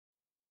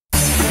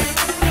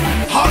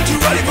Are you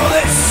ready for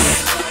this?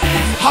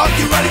 Are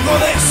you ready for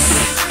this?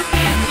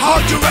 Are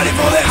you ready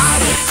for this?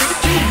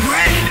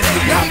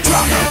 Now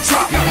drop,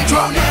 drop, drop,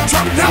 drop,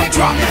 now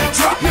drop,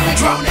 drop, drop,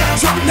 drop,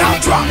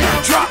 now drop,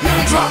 drop, drop,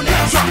 drop,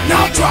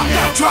 now drop,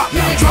 drop,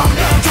 drop,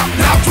 drop.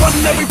 Now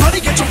run, everybody,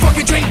 get your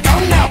fucking drink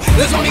on now.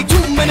 There's only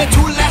 2 minutes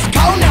to last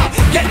call now.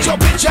 Get your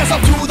bitch ass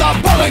up to the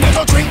bar and get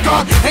your drink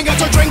on, and get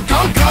your drink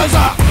on, cause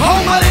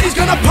all my ladies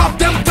gonna pop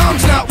them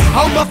thumbs now.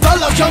 All my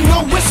fellas, y'all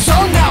know it's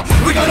on now.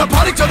 We gonna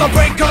party till the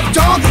break of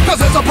dawn, cause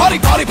there's a party,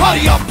 party,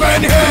 party up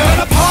in here. We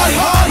gonna party,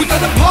 we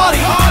gonna party,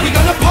 we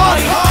gonna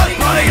party,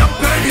 party up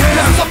in here.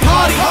 This is a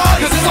party,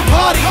 cause it's a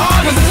party,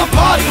 cause it's a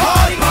party,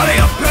 party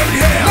up in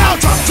here. Now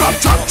drop, drop,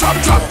 drop, drop,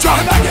 drop, drop,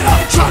 and back it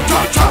up. Drop,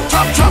 drop, drop,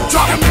 drop, drop,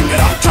 drop, and bring it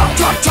up. Drop,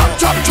 drop, drop,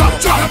 drop, drop,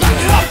 drop, and back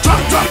it up.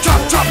 Drop, drop,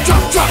 drop, drop,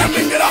 drop, drop, and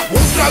bring it up.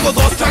 Un trago,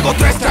 dos trago,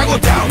 tres trago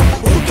down.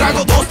 Un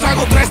trago, dos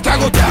trago, tres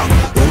trago down.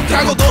 Un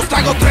trago, dos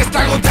trago, tres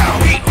trago down.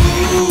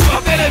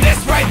 I'm feeling this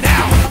right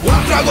now.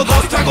 Un trago,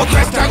 dos trago,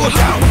 tres trago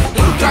down.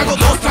 Un trago,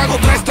 dos trago,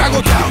 tres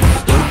trago down.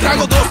 Un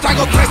trago, dos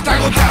trago, tres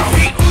trago down.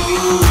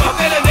 I'm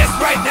feeling this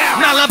right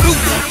now. Malibu,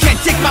 can't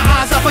take my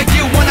eyes off of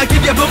you. Wanna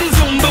give you boom,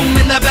 zoom, boom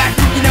in the back.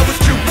 You know it's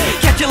true.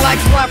 Catch your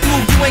legs fly flu.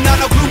 You ain't got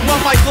no clue.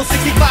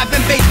 1.65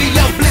 and baby,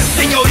 yo, bliss,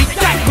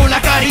 señorita. Con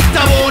la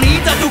carita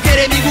bonita. Tú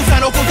quieres mi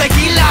gusano con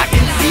tequila.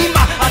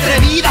 Encima,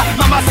 atrevida,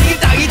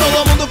 mamacita. Y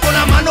todo mundo con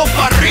la mano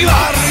para arriba.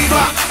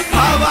 Arriba,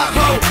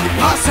 abajo,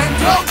 pa'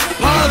 centro,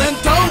 pa'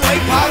 dentro, wey,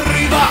 pa'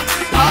 arriba.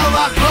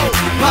 Abajo,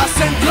 pa'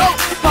 centro,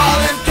 pa'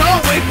 dentro,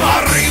 wey, pa'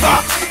 arriba.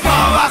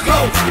 Pa' abajo,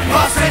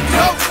 pa'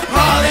 centro,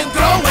 pa'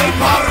 dentro, wey,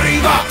 pa'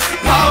 arriba.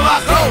 Pa'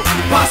 abajo,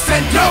 pa'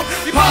 centro,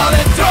 pa'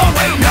 dentro,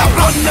 wey. Now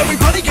run,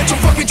 everybody, get your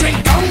fucking drink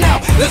on now.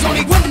 There's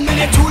only 1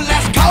 minute to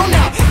last call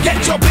now.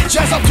 Get your bitch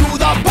ass up to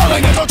the bar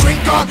and get your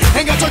drink on,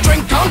 and get your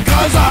drink on,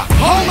 cause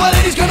all my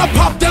ladies gonna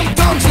pop them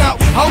thumbs now.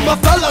 All my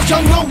fellas,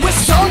 y'all know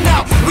it's on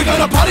now. We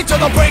gonna party till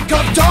the break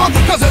of dawn,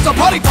 cause there's a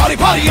party, party,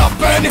 party up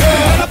in here.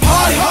 We gonna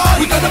party,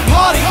 we gonna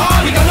party,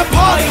 we gonna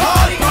party,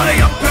 party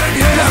up in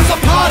here. This is a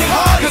party,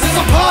 cause it's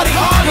a party,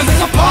 cause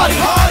it's a party,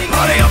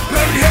 party up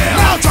in here.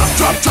 Now drop,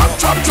 drop, drop,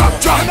 drop, drop,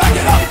 drop, and back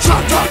it up.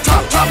 Drop, drop,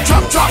 drop, drop,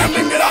 drop, drop, and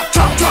bring it up.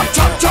 Drop, drop,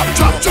 drop, drop,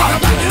 drop, drop,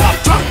 and back it up.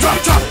 Drop, drop,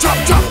 drop, drop,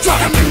 drop,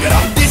 drop, and bring it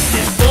up. This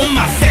is for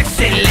my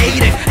sexy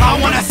ladies. I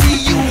wanna see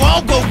you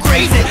all go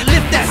crazy.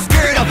 Lift that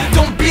skirt up,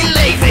 don't be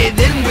lazy.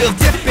 Then we'll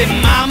dip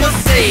in my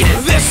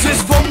Mercedes. This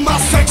is for my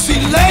sexy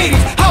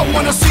ladies. I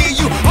wanna see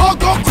you all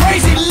go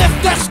crazy.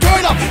 Lift that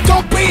skirt up,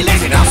 don't be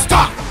lazy. Now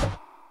stop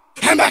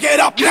and back it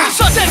up now.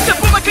 So dance and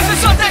woman, cause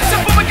it's all dance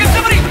and woman, cause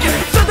I'm rinking.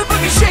 So the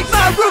boogie shake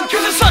my room,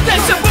 cause it's all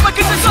dance and woman,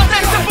 cause it's all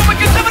dance and woman,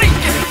 cause I'm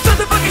rinking. So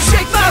the boogie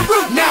shake my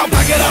room. Now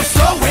back it up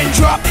slow and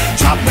drop.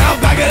 Drop now,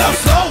 back it up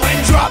slow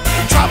and drop.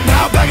 Drop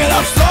now, back it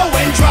up slow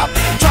and drop.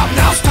 Drop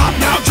now, stop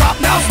now, drop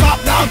now, stop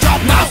now,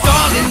 drop now.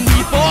 Darling, we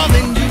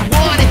falling, you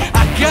want it,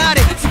 I got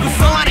it.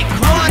 Supersonic,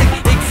 chronic,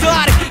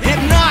 exotic,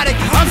 hypnotic.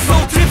 I'm so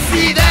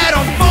tipsy that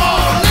I'm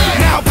falling.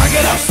 Now back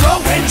it up slow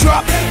and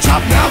drop.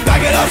 Drop now,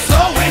 back it up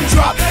slow and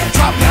drop.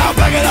 Drop now,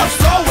 back it up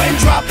slow and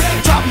drop.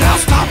 Drop now,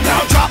 stop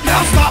now, drop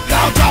now, stop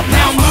now, drop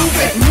now. Move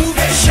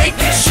it, shake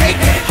it, shake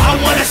it. I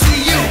wanna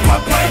see you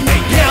What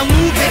naked? now.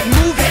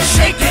 Move it,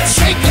 shake it,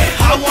 shake it.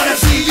 I wanna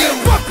see you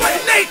What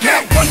naked?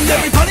 Now run,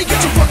 everybody, get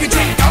your fucking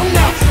drink on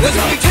now. There's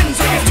only 10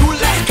 seconds to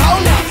last call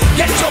now.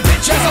 Get your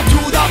bitch ass up to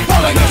the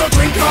bar and get your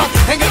drink on,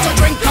 and get your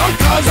drink on,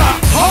 cause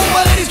all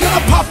my ladies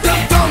gonna pop them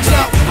thumbs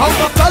now. All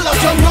my fellas,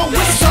 y'all know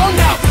it's on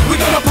now. We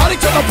gonna party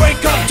till the break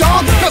of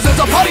dawn, cause there's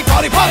a party,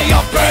 party, party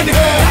up in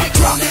here.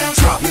 Drop,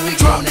 drop,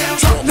 drop,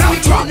 drop, now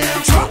drop,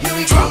 drop,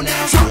 drop,